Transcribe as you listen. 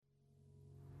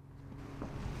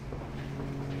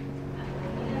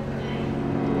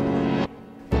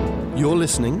You're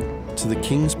listening to the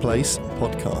King's Place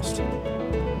podcast.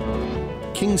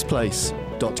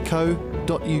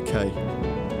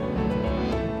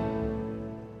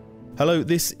 kingsplace.co.uk. Hello,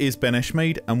 this is Ben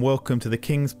Eshmead and welcome to the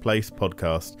King's Place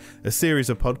podcast, a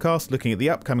series of podcasts looking at the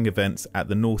upcoming events at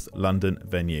the North London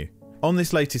venue. On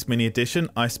this latest mini edition,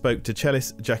 I spoke to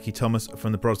cellist Jackie Thomas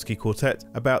from the Brodsky Quartet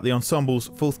about the ensemble's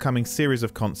forthcoming series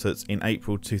of concerts in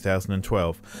April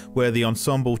 2012, where the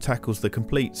ensemble tackles the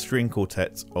complete string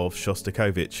quartets of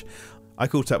Shostakovich. I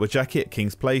caught up with Jackie at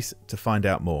King's Place to find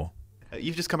out more.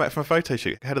 You've just come back from a photo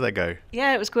shoot. How did that go?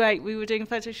 Yeah, it was great. We were doing a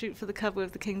photo shoot for the cover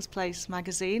of the King's Place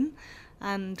magazine,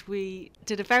 and we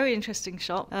did a very interesting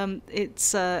shot.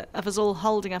 It's of us all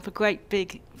holding up a great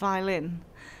big violin,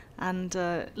 and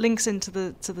links into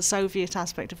the Soviet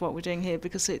aspect of what we're doing here,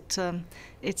 because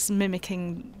it's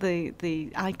mimicking the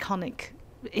iconic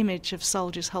image of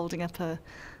soldiers holding up a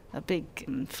big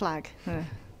flag.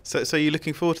 So you're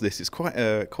looking forward to this? It's quite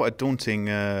a daunting,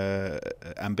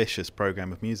 ambitious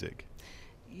programme of music.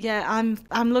 Yeah,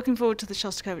 I'm looking forward to the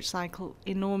Shostakovich cycle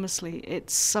enormously.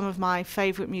 It's some of my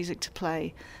favourite music to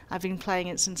play. I've been playing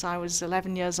it since I was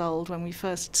 11 years old when we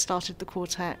first started the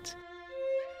quartet.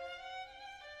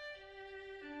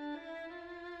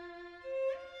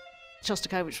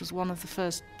 Shostakovich was one of the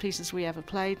first pieces we ever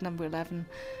played, number 11,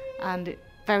 and it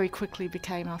very quickly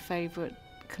became our favourite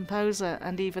composer.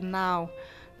 And even now,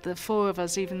 the four of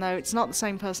us, even though it's not the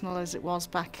same personnel as it was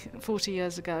back 40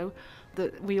 years ago,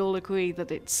 that we all agree that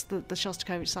the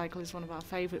Shostakovich cycle is one of our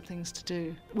favourite things to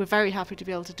do. We're very happy to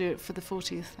be able to do it for the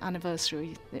 40th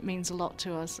anniversary. It means a lot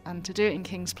to us, and to do it in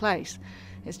King's Place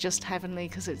is just heavenly,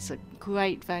 because it's a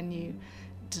great venue.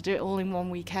 To do it all in one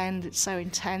weekend, it's so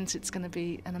intense. It's going to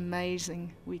be an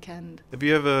amazing weekend. Have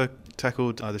you ever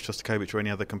tackled either Shostakovich or any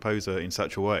other composer in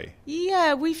such a way?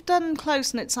 Yeah, we've done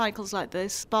close-knit cycles like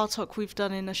this. Bartók we've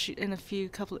done in a few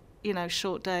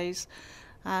short days,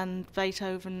 and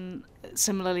Beethoven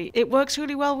similarly. It works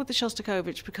really well with the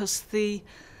Shostakovich because the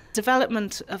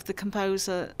development of the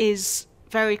composer is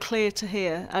very clear to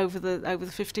hear over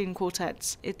the 15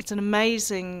 quartets. It's an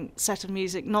amazing set of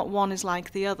music. Not one is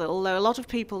like the other, although a lot of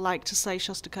people like to say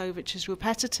Shostakovich is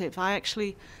repetitive. I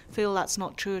actually feel that's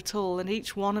not true at all, and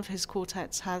each one of his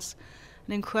quartets has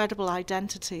an incredible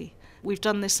identity. We've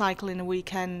done this cycle in a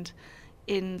weekend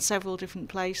in several different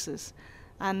places,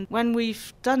 and when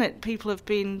we've done it, people have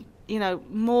been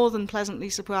more than pleasantly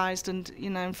surprised. And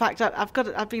in fact,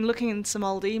 I've been looking in some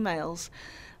old emails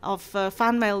of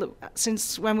fan mail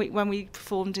since when we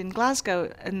performed in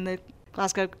Glasgow, in the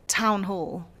Glasgow Town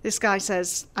Hall. This guy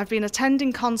says, "I've been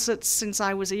attending concerts since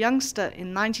I was a youngster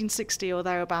in 1960 or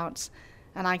thereabouts,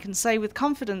 and I can say with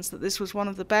confidence that this was one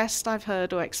of the best I've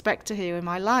heard or expect to hear in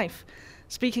my life.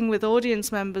 Speaking with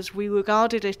audience members, we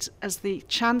regarded it as the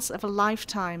chance of a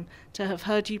lifetime to have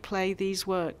heard you play these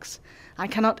works. I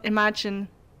cannot imagine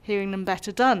hearing them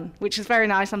better done," which is very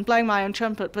nice. I'm blowing my own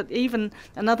trumpet, but even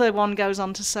another one goes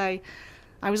on to say,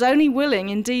 "I was only willing,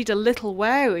 indeed a little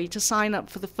wary, to sign up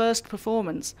for the first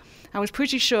performance. I was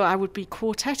pretty sure I would be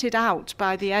quartetted out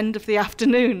by the end of the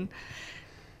afternoon.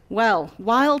 Well,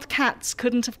 wild cats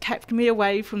couldn't have kept me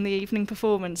away from the evening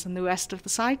performance and the rest of the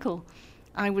cycle.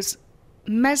 I was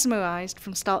mesmerised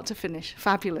from start to finish.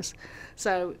 Fabulous."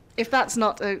 So if that's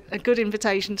not a good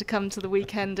invitation to come to the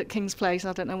weekend at King's Place,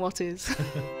 I don't know what is.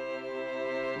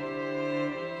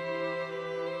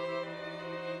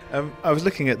 I was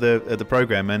looking at the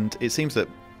programme, and it seems that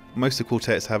most of the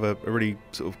quartets have a really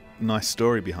sort of nice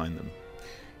story behind them.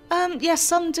 Yes,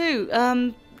 some do.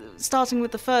 Starting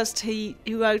with the first, he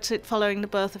wrote it following the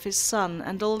birth of his son,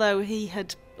 and although he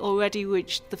had already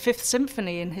reached the Fifth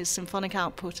Symphony in his symphonic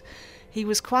output, he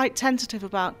was quite tentative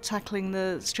about tackling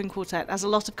the string quartet, as a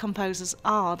lot of composers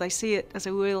are. They see it as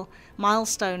a real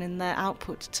milestone in their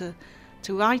output to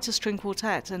write a string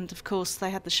quartet, and of course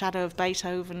they had the shadow of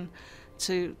Beethoven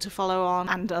to follow on,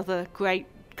 and other great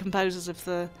composers of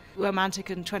the Romantic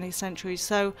and 20th century.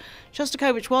 So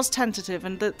Shostakovich was tentative,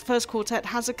 and the first quartet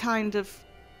has a kind of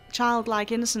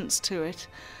childlike innocence to it.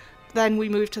 Then we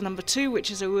moved to number 2, which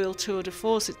is a real tour de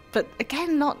force, but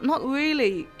again not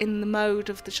really in the mode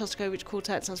of the Shostakovich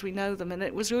quartets as we know them. And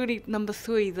it was really number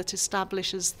 3 that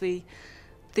establishes the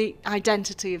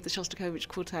identity of the Shostakovich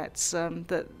quartets,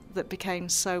 that became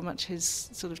so much his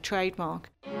sort of trademark.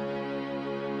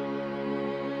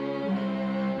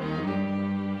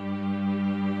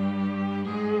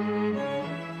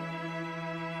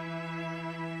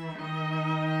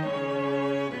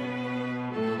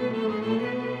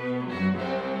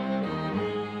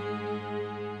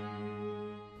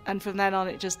 And from then on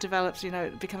it just develops,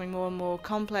 becoming more and more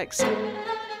complex.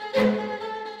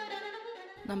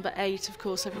 Number 8, of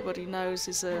course, everybody knows,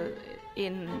 is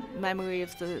in memory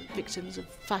of the victims of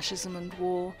fascism and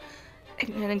war.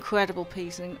 An incredible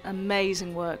piece, an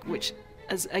amazing work, which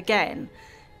is, again,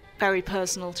 very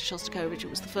personal to Shostakovich. It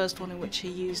was the first one in which he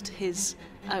used his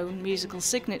own musical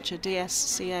signature,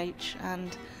 DSCH,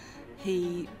 and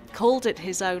he called it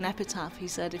his own epitaph. He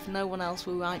said, if no one else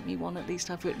will write me one, at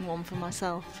least I've written one for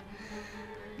myself.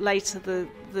 Later,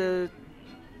 the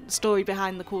story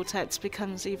behind the quartets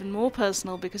becomes even more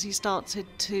personal because he started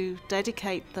to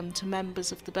dedicate them to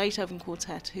members of the Beethoven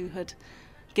Quartet who had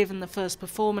given the first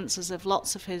performances of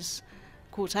lots of his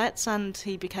quartets, and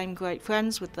he became great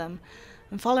friends with them.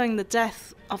 And following the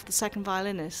death of the second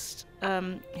violinist,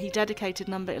 he dedicated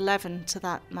number 11 to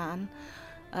that man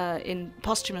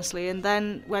posthumously, and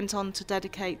then went on to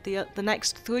dedicate the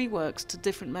next 3 works to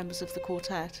different members of the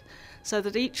quartet, so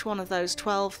that each one of those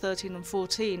 12, 13 and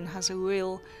 14 has a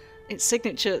real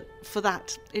signature for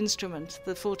that instrument.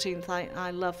 The 14th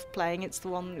I love playing. It's the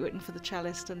one written for the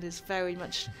cellist and is very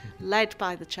much led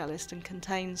by the cellist and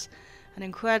contains an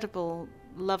incredible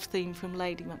love theme from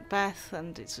Lady Macbeth,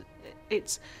 and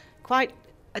it's quite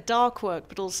a dark work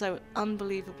but also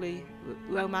unbelievably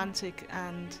romantic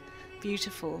and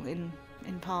beautiful in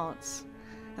parts.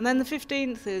 And then the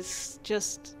 15th is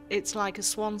just, it's like a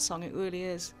swan song, it really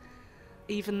is.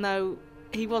 Even though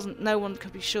no one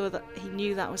could be sure that he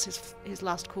knew that was his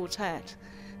last quartet.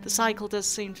 The cycle does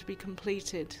seem to be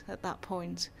completed at that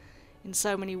point in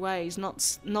so many ways,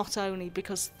 not only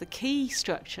because the key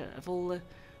structure of all the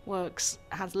works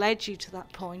has led you to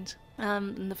that point,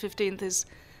 and the 15th is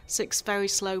 6 very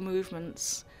slow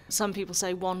movements. Some people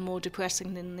say one more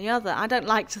depressing than the other. I don't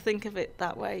like to think of it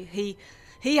that way.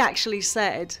 He actually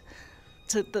said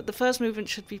that the first movement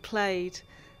should be played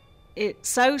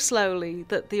so slowly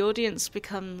that the audience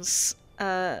becomes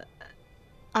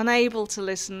unable to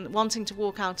listen, wanting to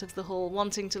walk out of the hall,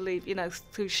 wanting to leave,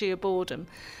 through sheer boredom.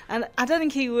 And I don't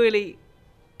think he really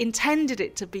intended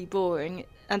it to be boring,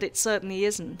 and it certainly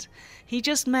isn't. He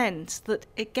just meant that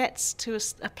it gets to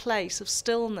a place of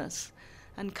stillness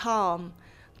and calm,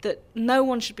 that no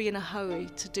one should be in a hurry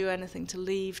to do anything, to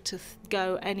leave, to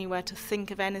go anywhere, to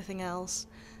think of anything else.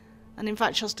 And in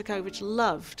fact, Shostakovich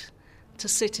loved to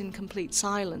sit in complete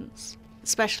silence,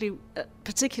 especially,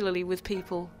 particularly with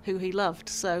people who he loved.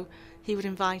 So he would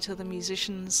invite other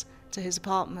musicians to his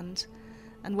apartment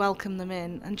and welcome them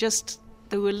in, and just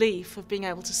the relief of being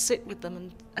able to sit with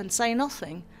them and say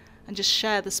nothing and just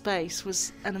share the space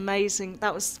was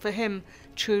that was for him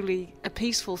truly a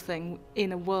peaceful thing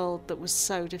in a world that was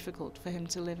so difficult for him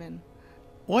to live in.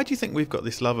 Why do you think we've got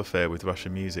this love affair with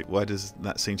Russian music? Why does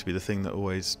that seem to be the thing that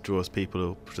always draws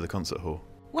people to the concert hall?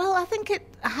 Well, I think it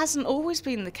hasn't always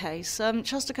been the case.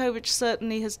 Shostakovich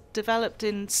certainly has developed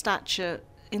in stature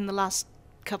in the last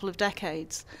couple of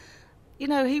decades.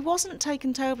 He wasn't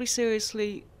taken terribly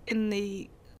seriously in the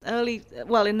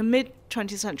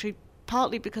mid-20th century,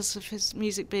 partly because of his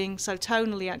music being so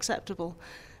tonally acceptable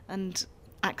and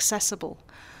accessible.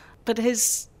 But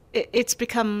it's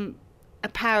become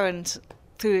apparent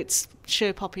through its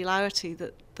sheer popularity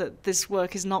that this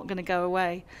work is not going to go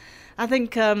away. I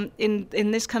think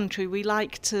in this country we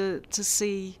like to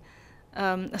see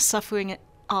a suffering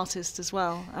artist as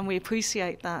well, and we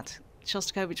appreciate that.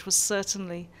 Shostakovich was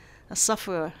certainly a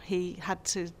sufferer. He had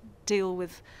to deal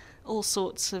with all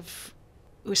sorts of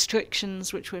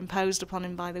restrictions which were imposed upon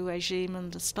him by the regime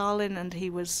under Stalin, and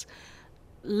he was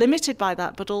limited by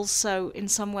that, but also in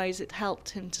some ways it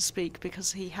helped him to speak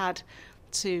because he had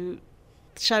to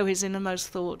show his innermost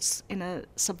thoughts in a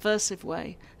subversive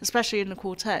way. Especially in the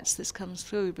quartets this comes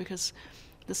through, because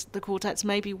the quartets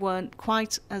maybe weren't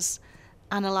quite as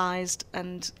analysed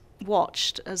and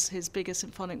watched as his bigger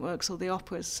symphonic works or the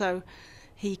operas, so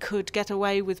he could get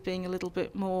away with being a little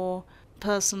bit more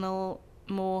personal,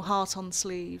 more heart on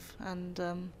sleeve, and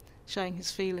showing his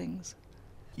feelings.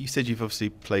 You said you've obviously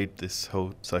played this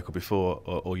whole cycle before,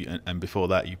 and before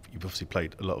that you've obviously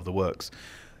played a lot of the works.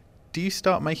 Do you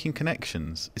start making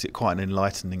connections? Is it quite an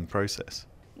enlightening process?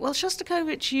 Well,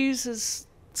 Shostakovich uses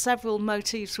several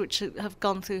motifs which have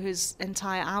gone through his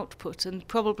entire output, and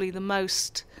probably the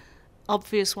most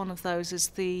obvious one of those is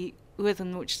the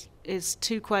rhythm, which is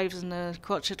 2 quavers and a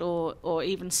crotchet, or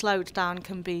even slowed down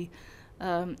can be.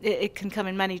 It can come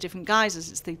in many different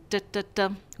guises. It's the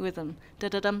da-da-dum rhythm,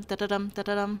 da-da-dum, da-da-dum,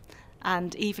 da-da-dum.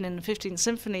 And even in the 15th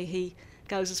Symphony, he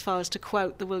goes as far as to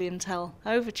quote the William Tell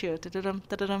Overture, da-da-dum,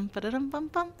 da-da-dum, ba-da-dum,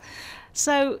 bum-bum.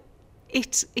 So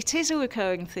it is a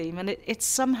recurring theme, and it's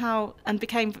somehow, and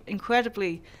became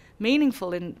incredibly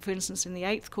meaningful, for instance, in the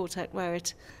 8th Quartet, where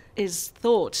it is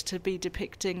thought to be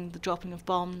depicting the dropping of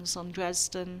bombs on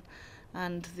Dresden,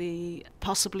 and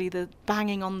possibly the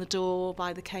banging on the door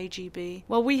by the KGB.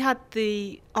 Well, we had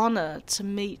the honour to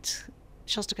meet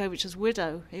Shostakovich's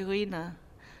widow, Irina,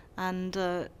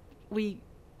 and we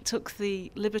took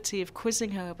the liberty of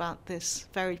quizzing her about this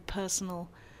very personal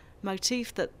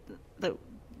motif that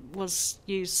was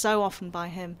used so often by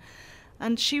him.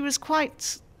 And she was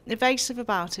quite evasive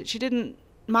about it. She didn't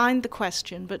mind the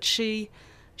question, but she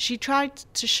tried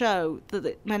to show that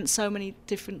it meant so many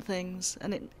different things,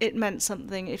 and it meant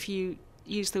something. If you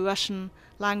use the Russian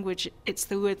language, it's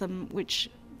the rhythm which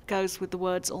goes with the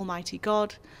words Almighty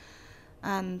God,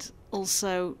 and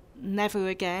also Never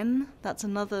Again. That's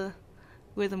another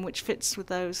rhythm which fits with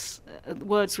those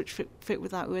words which fit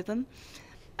with that rhythm.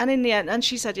 And in the end, and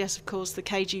she said, yes, of course, the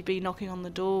KGB knocking on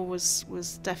the door was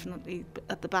definitely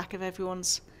at the back of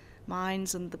everyone's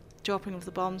minds, and the dropping of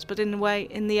the bombs. But in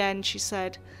the end, she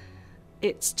said,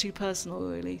 it's too personal,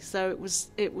 really. So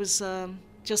it was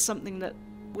just something that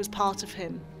was part of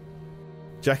him.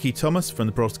 Jackie Thomas from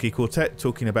the Brodsky Quartet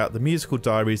talking about the musical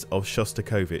diaries of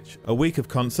Shostakovich. A week of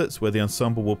concerts where the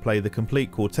ensemble will play the complete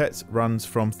quartets runs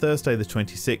from Thursday the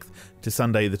 26th to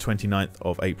Sunday the 29th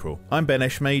of April. I'm Ben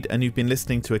Eshmaid, and you've been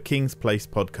listening to a King's Place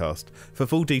podcast. For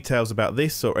full details about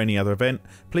this or any other event,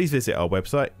 please visit our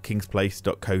website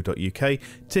kingsplace.co.uk.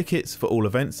 Tickets for all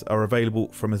events are available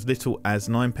from as little as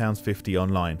 £9.50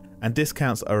 online, and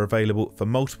discounts are available for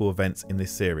multiple events in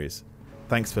this series.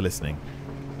 Thanks for listening.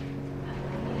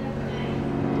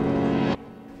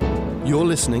 You're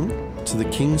listening to the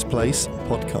King's Place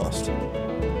podcast.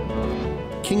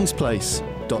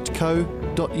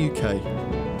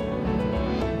 kingsplace.co.uk